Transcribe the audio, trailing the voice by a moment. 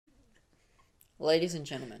ladies and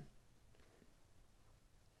gentlemen,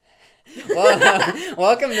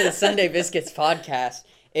 welcome to the Sunday Biscuits podcast.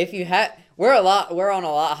 If you we're on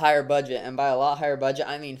a lot higher budget, and by a lot higher budget,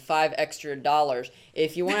 I mean $5 extra.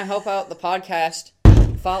 If you want to help out the podcast,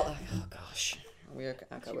 follow. Oh gosh, we're good.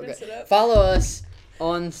 Follow us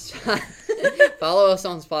on Spotify.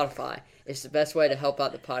 It's the best way to help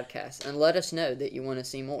out the podcast, and let us know that you want to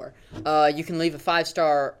see more. You can leave a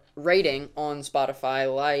 5-star rating on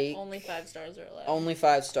Spotify. Only 5 stars are allowed. Only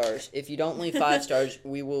 5 stars. If you don't leave 5 stars,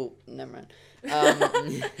 we will. Never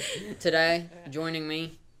mind. Today, joining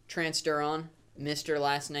me, Trance Duron, Mr.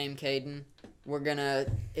 Last Name Caden. We're gonna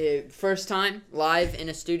first time live in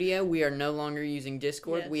a studio. We are no longer using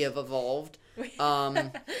Discord. Yes. We have evolved.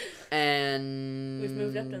 And we've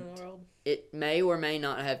moved up in the world. It may or may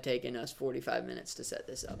not have taken us 45 minutes to set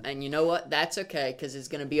this up. And you know what? That's okay, because it's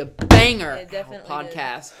going to be a banger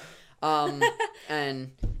podcast.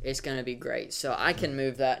 And it's going to be great. So I can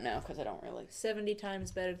move that now, because I don't really... 70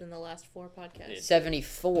 times better than the last 4 podcasts.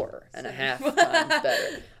 74 and a half times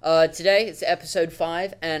better. Today, it's episode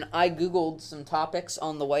 5, and I Googled some topics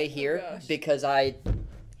on the way here, because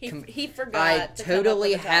he forgot I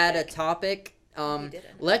totally had a topic.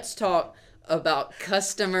 Let's talk about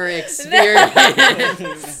customer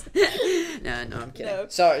experience. No, I'm kidding. No.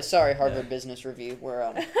 Sorry, Harvard Business Review.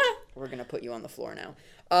 We're gonna put you on the floor now.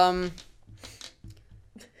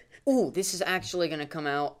 This is actually gonna come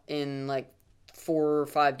out in like 4 or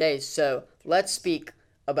 5 days. So let's speak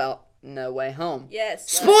about No Way Home. Yes.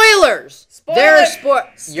 Spoilers! There are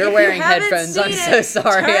You're wearing headphones. I'm so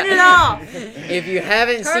sorry. Turn it off. If you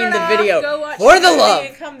haven't seen the video, for the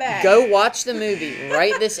love, go watch the movie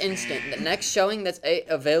right this instant. The next showing that's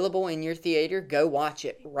available in your theater, go watch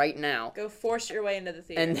it right now. Go force your way into the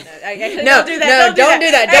theater. And don't do that.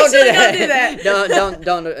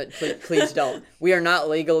 Please don't. We are not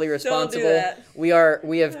legally responsible. Don't do that.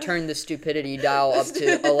 We have turned the stupidity dial up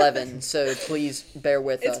to 11, so please bear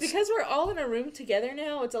with us. It's because we're all in a room together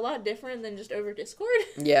now. It's a lot different than just over Discord.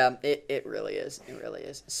 Yeah, it really is. It really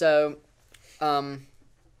is. So,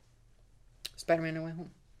 Spider-Man No Way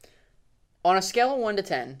Home. On a scale of 1 to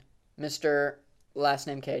 10, Mr. Last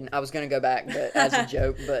Name Caden, I was going to go back but as a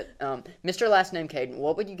joke, but Mr. Last Name Caden,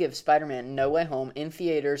 what would you give Spider-Man No Way Home in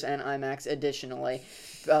theaters and IMAX additionally,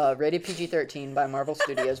 rated PG-13 by Marvel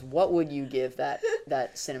Studios? What would you give that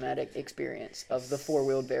cinematic experience of the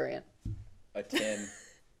 4-wheeled variant? A 10.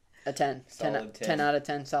 A 10. Solid 10 out of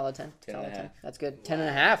 10, solid 10. 10 and a half. That's good. 10 and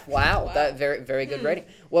a half. Wow. That very, very good rating.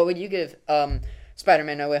 What would you give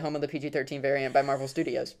Spider-Man No Way Home of the PG-13 variant by Marvel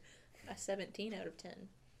Studios? A 17 out of 10.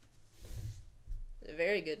 A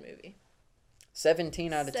very good movie.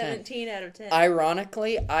 17 out of 10. 17 out of 10.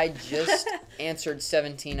 Ironically, I just answered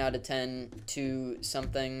 17 out of 10 to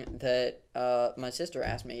something that my sister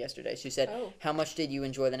asked me yesterday. She said, How much did you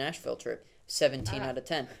enjoy the Nashville trip? 17 out of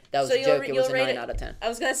 10. That was a joke. It was a 9 out of 10. I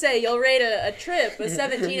was going to say, you'll rate a trip a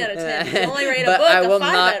 17 out of 10. You'll only rate a but book I will a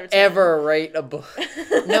 5 not out of 10. ever rate a book.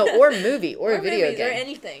 No, or a movie, or a video movies, game. Or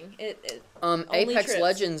anything. Apex trips.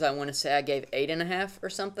 Legends, I want to say I gave 8.5 or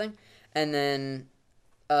something. And then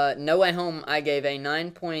No Way Home, I gave a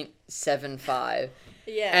 9.75.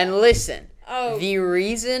 Yeah. And listen, the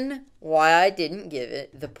reason why I didn't give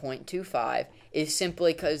it the 0.25 is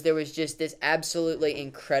simply because there was just this absolutely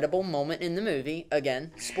incredible moment in the movie. Again,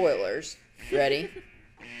 spoilers. Ready?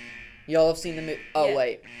 Y'all have seen the movie. Oh, yeah.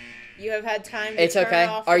 Wait. You have had time to it's turn okay.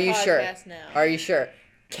 off Are the you podcast sure? Now. Are you sure?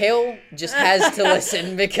 Kale just has to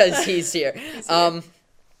listen because he's here. I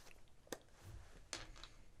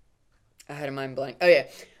had a mind blank. Oh, yeah.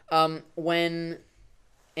 When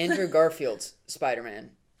Andrew Garfield's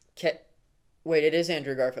Spider-Man... Wait, it is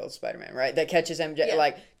Andrew Garfield's Spider-Man, right? That catches MJ. Yeah.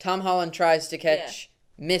 Like, Tom Holland tries to catch,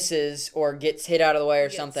 misses, or gets hit out of the way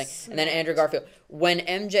or something. Smacked. And then Andrew Garfield. When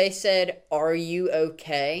MJ said, "Are you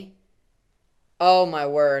okay?" Oh, my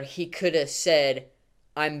word. He could have said,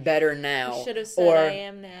 "I'm better now." He should have said, "I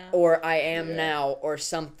am now." Or, "I am now," or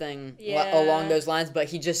something along those lines. But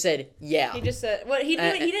he just said, "Yeah." He just said... Well, he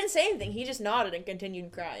didn't say anything. He just nodded and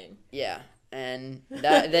continued crying. Yeah. And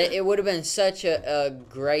that it would have been such a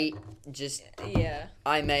great, just... Yeah.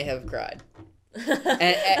 I may have cried.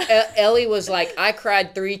 And Ellie was like, I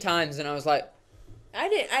cried 3 times, and I was like... I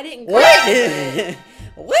didn't cry.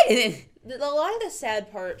 What? A lot of the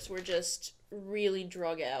sad parts were just really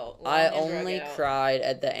drug out. I only cried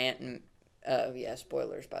at the Aunt... Oh, yeah,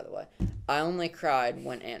 spoilers, by the way. I only cried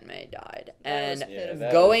when Aunt May died.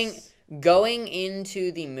 Going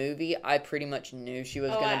into the movie, I pretty much knew she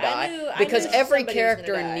was going to die. Because every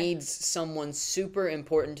character needs someone super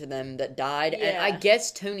important to them that died. Yeah. And I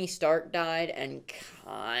guess Tony Stark died, and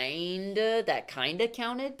kinda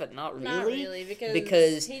counted, but not really. Not really,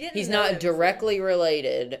 because he didn't he's know not him directly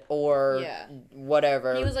related or Yeah.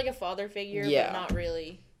 whatever. He was like a father figure, Yeah. but not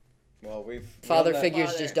really. Well, father don't know- figures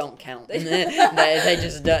Father. just don't count. they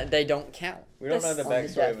just they don't count. We don't know the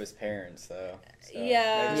That's- backstory of his parents, though. So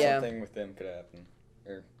Yeah. maybe Yeah. something with them could happen,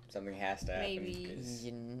 or something has to happen. Maybe. 'cause- I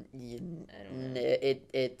don't know.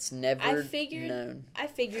 It's never figured- known. I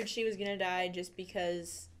figured she was gonna die just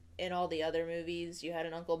because in all the other movies you had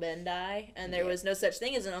an Uncle Ben die, and there Yeah. was no such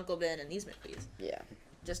thing as an Uncle Ben in these movies. Yeah.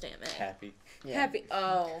 Just Aunt May. Happy. Yeah. Happy.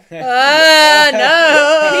 Oh.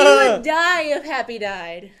 No. He would die if Happy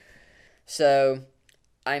died. So,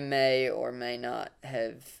 I may or may not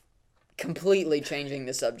have completely changing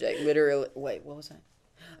the subject. Literally, wait, what was that?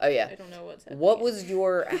 Oh yeah. I don't know what's happening. What was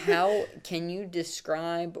your? How can you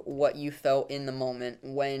describe what you felt in the moment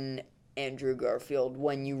when Andrew Garfield,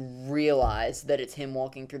 when you realize that it's him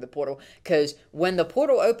walking through the portal? Because when the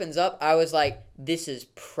portal opens up, I was like, "This is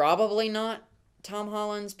probably not Tom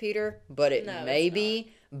Holland's Peter, but it No, may it's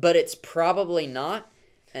be, but it's probably not."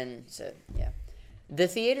 And so, yeah, the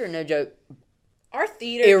theater, no joke, Our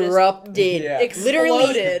theater just erupted Yeah. literally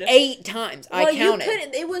exploded. 8 times. I counted. You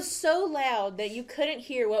couldn't. It was so loud that you couldn't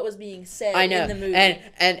hear what was being said I know, in the movie.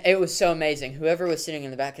 and it was so amazing. Whoever was sitting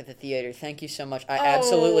in the back of the theater, thank you so much. I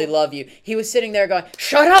absolutely love you. He was sitting there going,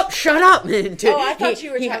 "Shut up, shut up!" I thought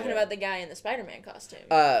you were talking about the guy in the Spider-Man costume.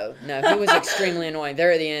 Oh no, he was extremely annoying.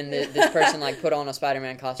 There at the end, this person put on a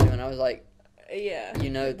Spider-Man costume, and I was like, yeah. you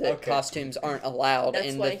know that Okay. costumes aren't allowed That's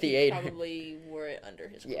in why the theater. he probably wore it under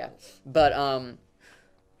his clothes. Yeah, but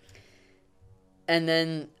and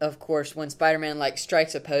then of course when Spider-Man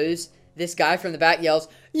strikes a pose, this guy from the back yells,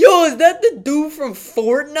 "Yo, is that the dude from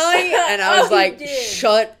Fortnite?" And I was Oh, he like, did.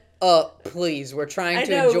 "Shut up, please. We're trying I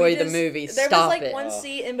to know, enjoy we the just- movie. There Stop was it." one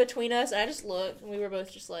seat in between us, and I just looked, and we were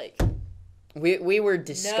both just like, We were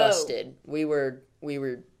disgusted. We were.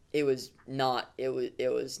 It was not. It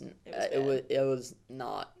was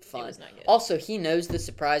not fun. It was not good. Also, he knows the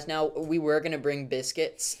surprise now. We were gonna bring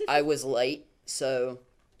biscuits. I was late, so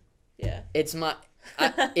yeah. it's my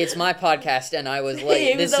podcast, and I was late.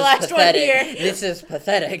 He was This the is last one pathetic. here. This is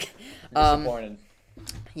pathetic. Disappointed.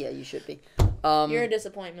 Yeah, you should be. You're a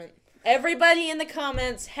disappointment. Everybody in the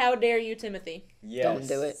comments, how dare you, Timothy? Yes. Don't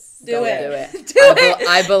do it. Do Don't it. do it. Do it.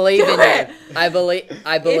 I believe Do in it. you. I believe.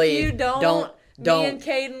 If you don't, Don't. me and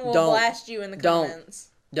Caden will Don't. blast you in the Don't. comments.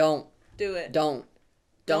 Don't. Do it. Don't.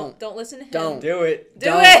 Don't listen to him. Don't. Do it. Do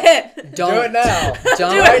Don't. it. Don't. Do it now.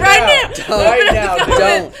 Don't. Do it right now. Don't. Right now. Do it.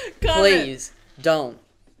 Don't. Comment. Please. Don't.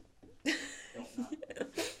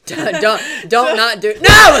 Don't not do.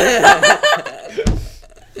 No.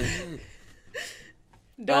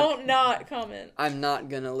 Don't not comment. I'm not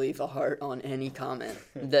gonna leave a heart on any comment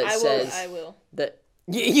that I will. says I will. that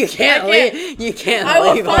you can't I can't. leave. You can't I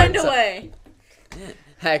will leave find a hearts on- way.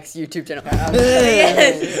 Hex YouTube channel.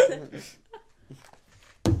 Yes.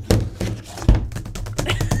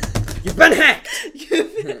 You've been hacked.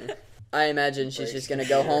 I imagine she's just gonna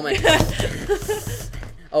go home and.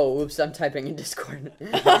 Oh, oops! I'm typing in Discord.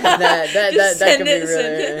 that Just could send be it,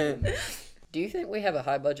 really. Do you think we have a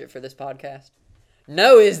high budget for this podcast?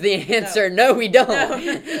 No is the answer. No, we don't. No.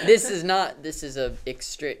 This is not. This is a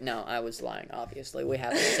extra. No, I was lying. Obviously, we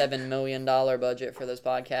have a $7 million budget for this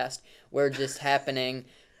podcast. We're just happening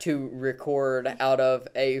to record out of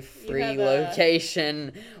a free have a-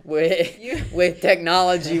 location with You- with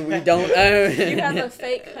technology we don't own. You have a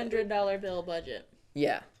fake $100 bill budget.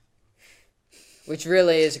 Yeah. Which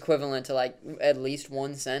really is equivalent to at least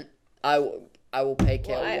 1 cent. I will pay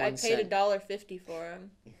Kale Well, I 1 paid cent. $1.50 for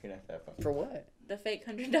them. You're gonna have to have fun. For what? The fake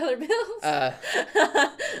 $100 bills.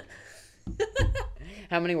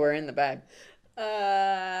 How many were in the bag?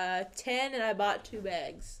 10, and I bought 2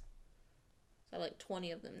 bags. So I have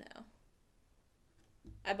 20 of them now.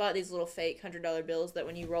 I bought these little fake $100 bills that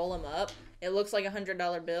when you roll them up, it looks like a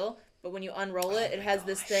 $100 bill, but when you unroll it, it has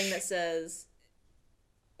this thing that says,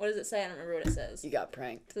 what does it say? I don't remember what it says. You got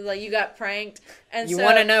pranked. So you got pranked. And You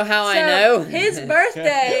want to know how I know? His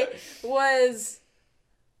birthday was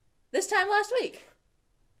this time last week.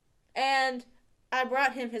 And I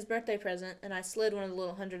brought him his birthday present, and I slid one of the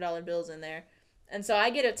little $100 bills in there. And so I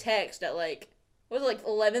get a text at what was it,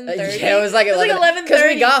 11:30? Yeah, it was like 11. Because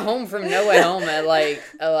 11:30. we got home from No Way Home at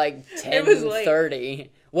 10:30. It was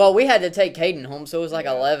late. Well, we had to take Caden home, so it was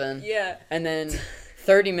 11. Yeah. And then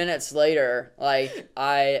 30 minutes later,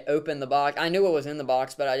 I opened the box. I knew what was in the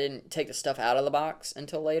box, but I didn't take the stuff out of the box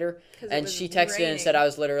until later. 'Cause it And was she texted and said raining. I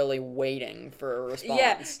was literally waiting for a response.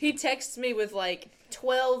 Yeah, he texts me with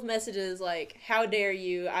 12 messages how dare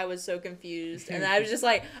you, I was so confused. And I was just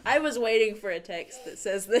I was waiting for a text that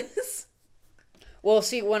says this. Well,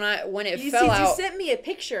 see, when it You fell out, sent me a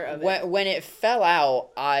picture of it. when it fell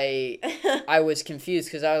out, I was confused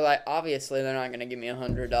because I was like, obviously they're not gonna give me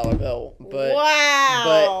 $100 bill, but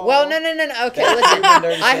wow. well, no. Okay, listen,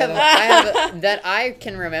 I have that I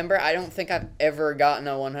can remember. I don't think I've ever gotten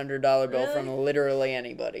a $100 bill from Really? literally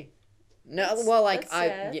anybody. No, That's- well, like that's I.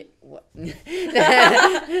 sad. Yeah, what? I'm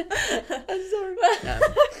sorry.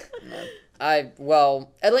 No.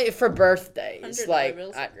 Well, at least for birthdays, $100 like,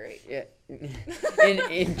 bills are great. Yeah.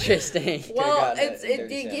 Interesting. Well, gotten it it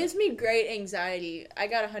 30 cents. gives me great anxiety. I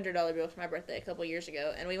got a $100 bill for my birthday a couple years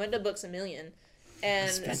ago, and we went to Books A Million.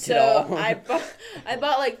 And Spent it so all. I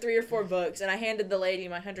bought like 3 or 4 books, and I handed the lady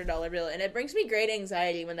my $100 bill, and it brings me great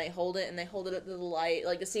anxiety when they hold it up to the light,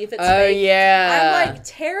 like to see if it's Oh fake. yeah. I'm like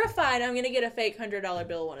terrified I'm gonna get a fake $100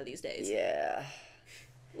 bill one of these days. Yeah.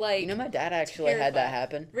 Like, You know, my dad actually had that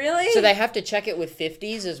happen. really? So they have to check it with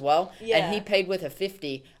 50s as well. Yeah. And he paid with a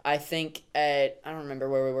 50, I think, at, I don't remember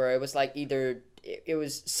where we were. It was like it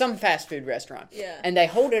was some fast food restaurant. Yeah. And they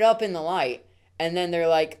hold it up in the light, and then they're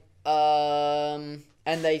like, and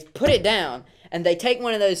they put it down, and they take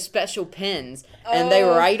one of those special pens, and they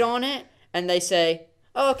Oh. write on it, and they say,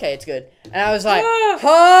 oh, okay, it's good. And I was like, Ah.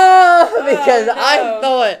 oh, because Oh, I no.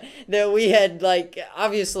 thought that we had, like,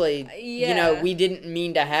 obviously, you know, Yeah. we didn't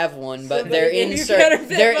mean to have one, but Somebody they're gave in you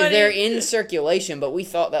counterfeit money. they're in circulation. But we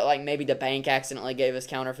thought that like maybe the bank accidentally gave us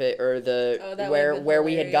counterfeit, or Oh, that where would've been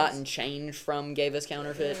we had hilarious. gotten change from gave us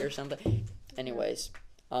counterfeit Yeah. or something. Anyways,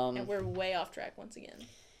 And we're way off track once again.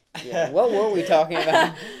 yeah, what were we talking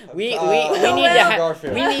about? We need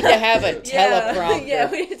Garfield. we need to have a Yeah. teleprompter.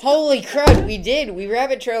 Yeah, we- Holy crud, we did. We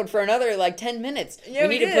rabbit trailed for another like 10 minutes. Yeah, we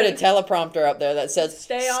we need to put a did. teleprompter up there that says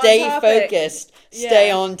Stay on stay topic." focused, stay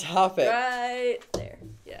Yeah. on topic. Right there.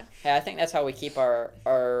 Yeah. Hey, I think that's how we keep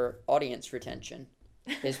our audience retention.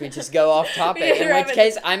 Is we just go off topic. In Yeah, which but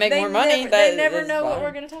case, I make more money. They never that's know what fine.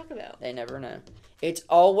 we're going to talk about. They never know. It's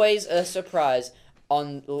always a surprise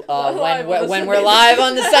on Live on the when we're Sunday live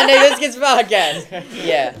on the Sunday Biscuits podcast.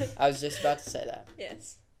 Yeah, I was just about to say that.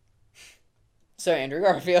 Yes. So Andrew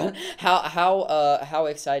Garfield, how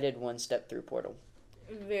excited one stepped through Portal?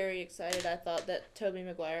 Very excited. I thought that Tobey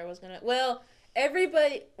Maguire was going to... Well,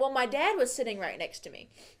 my dad was sitting right next to me,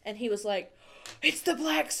 and he was like, it's the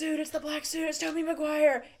black suit, it's Tobey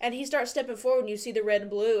Maguire. And he starts stepping forward, and you see the red and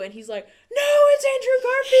blue, and he's like, no, it's Andrew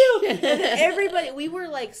Garfield. And then everybody, we were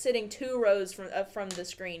like sitting 2 rows from the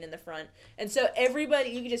screen in the front. And so everybody,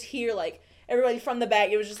 you could just hear like, everybody from the back,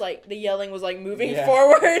 it was just like, the yelling was like moving Yeah.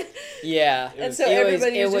 forward. Yeah, And so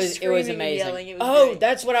everybody was just it was screaming and amazing. yelling. It was Oh, great.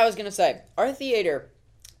 that's what I was gonna say. Our theater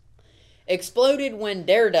exploded when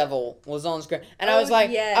Daredevil was on screen, and I Oh, was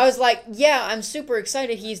like, yes. yeah, I'm super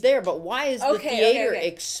excited he's there, but why is the Okay, theater okay.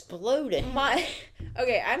 exploding?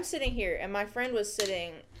 Okay, I'm sitting here, and my friend was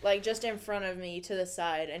sitting, like, just in front of me to the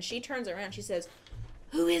side, and she turns around, she says,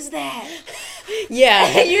 who is that?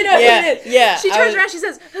 Yeah, You know yeah, who it is. yeah. She I turns was- around, she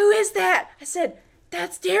says, who is that? I said,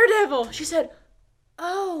 that's Daredevil. She said,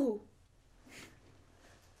 oh.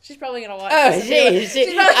 She's probably going to watch Oh, this and be like, she-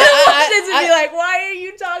 she's probably going to watch this and I- be like, why are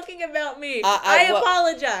you talking about me? I well-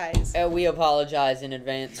 apologize. We apologize in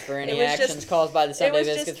advance for any It was actions just- caused by the Sunday was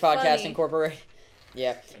just Biscuits Podcast funny. Incorporated.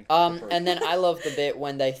 Yeah. And then I love the bit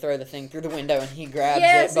when they throw the thing through the window and he grabs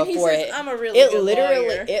Yes, it and he before says, it. I'm a really good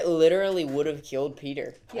lawyer. It literally would have killed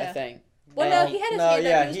Peter. I Yeah. think. Well, no, he had his hand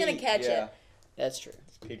up. He was going to catch it. That's true.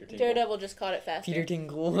 It's Peter Tingle. Daredevil just caught it faster. Peter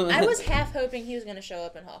Tingle. I was half hoping he was going to show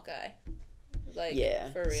up in Hawkeye. Like, yeah,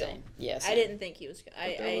 for real. Same. Yeah, I same. didn't think he was. But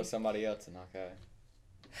there was somebody else in Hawkeye.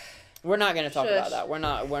 We're not gonna talk Shush. about that. We're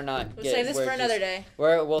not. We'll getting- save this we're for another just- day.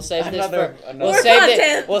 We'll save this Another- for. another- We'll More save content.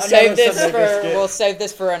 this. We'll Another save this Sunday for. Biscuit. We'll save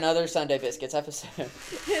this for another Sunday Biscuits episode.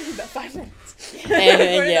 About 5 minutes. And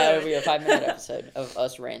We're yeah, done. it'll be a 5-minute episode of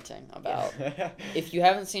us ranting about. If you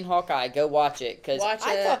haven't seen Hawkeye, go watch it because Watch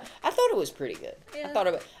I it. thought it was pretty good.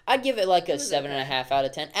 Yeah. I'd give it like a It was 7.5 out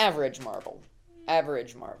of 10. Average Marvel.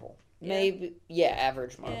 Yeah. Maybe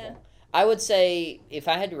average Marvel. Yeah. I would say if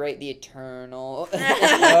I had to rate the Eternal. I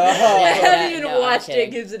haven't even No, I'm watched it. kidding.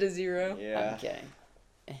 Gives it a 0. Yeah. I'm kidding.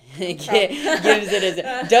 Gives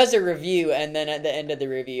it does a review and then at the end of the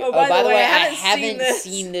review. Oh, by the way, I I haven't haven't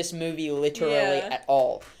seen seen this. this movie literally Yeah. at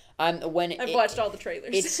all. I've watched all the trailers.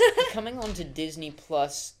 It's coming on to Disney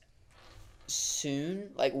Plus soon,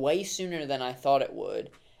 like way sooner than I thought it would.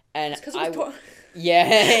 And because because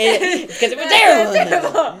it was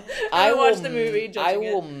terrible. I watched the movie. I judging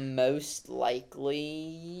it. will most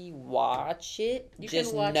likely watch it, You can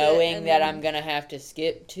just watch it knowing and that then- I'm gonna have to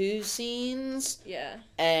skip 2 scenes, Yeah.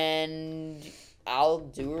 and I'll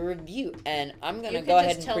do a review, and I'm gonna You go can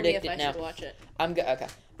ahead just and tell me predict if it I now. should watch it. Okay.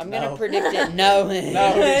 I'm gonna No. predict it. No. No, The you should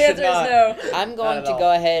answer is not. no. I'm going at to all.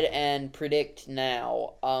 go ahead and predict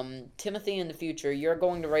now. Timothy, in the future, you're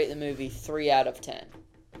going to rate the movie 3 out of 10.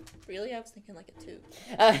 Really? I was thinking like a 2.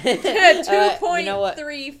 2.35. You know what?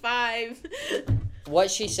 2.35. What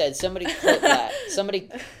she said. Somebody clip that. Somebody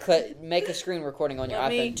make a screen recording on your Let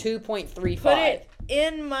me iPhone. 2.35. Put it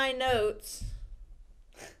in my notes.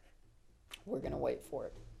 We're gonna wait for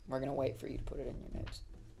it. We're gonna wait for you to put it in your notes.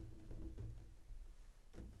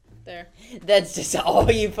 There. That's just all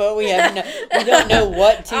you put. We don't know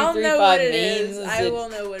what 235 I'll know what it means. is. I will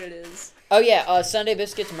know what it is. Oh yeah, Sunday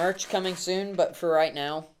Biscuits merch coming soon, but for right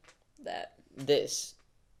now, That. this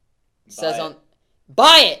Buy it.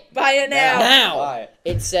 buy it Buy it now. now. Buy it.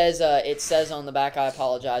 It says on the back, I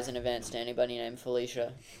apologize in advance to anybody named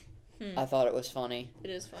Felicia. I thought it was funny. It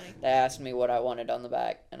is funny. They asked me what I wanted on the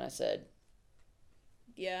back, and I said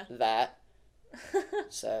Yeah. that.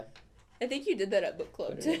 So. I think you did that at book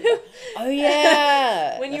club too. Oh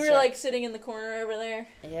yeah. When you That's were right. like sitting in the corner over there.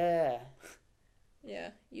 Yeah. Yeah.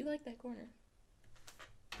 You like that corner.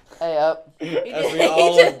 Hey up. As we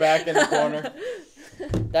all look back in the corner.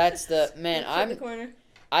 That's the man. In the corner.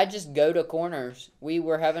 I just go to corners. We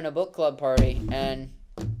were having a book club party, and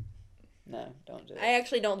no, don't do it. I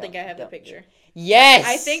actually don't think I have the Don't do picture. Yes.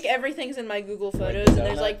 I think everything's in my Google Photos, the and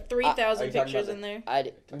there's donut? like Are 3,000 you talking pictures about in there.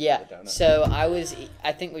 Yeah. about the donut? So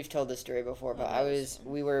I think we've told this story before, but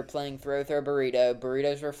we were playing throw burrito.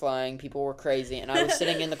 Burritos were flying. People were crazy, and I was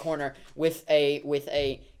sitting in the corner with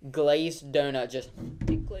a glazed donut, just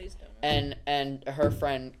Big glazed donut. and her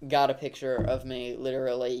friend got a picture of me,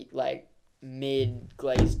 literally like mid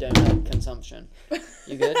glazed donut consumption.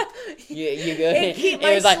 You good? You good? It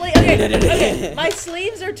was like okay, my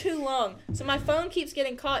sleeves are too long, so my phone keeps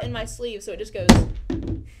getting caught in my sleeve, so it just goes.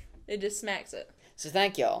 It just smacks it. So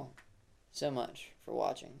thank y'all so much for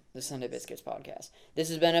watching the Sunday Biscuits podcast. This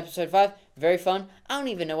has been episode 5. Very fun. I don't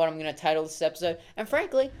even know what I'm going to title this episode, and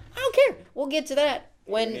frankly, I don't care. We'll get to that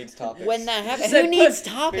when that happens. So Who needs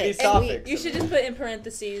topics? Who needs And topics? you should just put in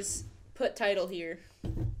parentheses, put title here.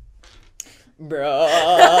 Bruh.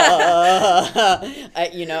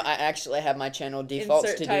 I actually have my channel defaults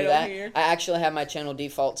Insert to do title that. here. I actually have my channel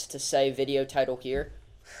defaults to say video title here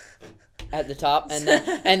at the top, and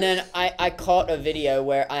then I caught a video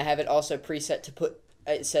where I have it also preset to put.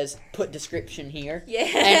 It says put description here. Yeah.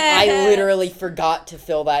 And I literally forgot to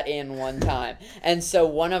fill that in one time. And so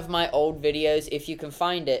one of my old videos, if you can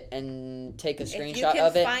find it and take a If you screenshot can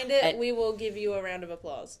of it, find it, and we will give you a round of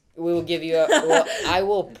applause. we will give you I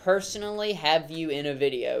will personally have you in a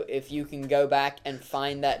video if you can go back and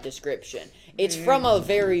find that description. It's from a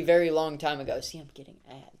very, very long time ago. See, I'm getting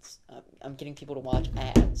ads. I'm getting people to watch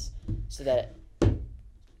ads so that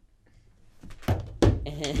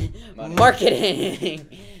marketing.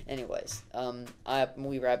 Anyways,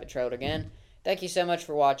 we rabbit trailed again. Thank you so much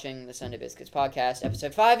for watching the Sunday Biscuits podcast,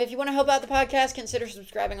 episode 5. If you want to help out the podcast, consider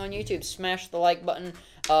subscribing on YouTube. Smash the like button.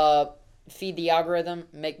 Feed the algorithm.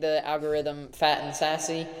 Make the algorithm fat and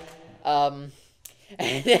sassy.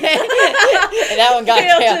 And that one got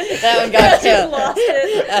killed. That one got killed.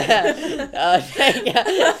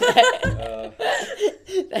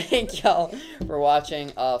 Thank y'all for watching.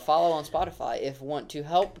 Follow on Spotify. If you want to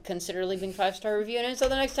help, consider leaving 5-star review. And until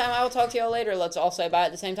the next time, I will talk to y'all later. Let's all say bye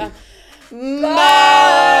at the same time. Bye.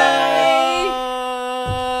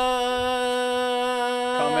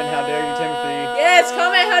 Comment how dare you, Timothy. Yes,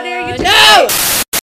 comment how dare you. No!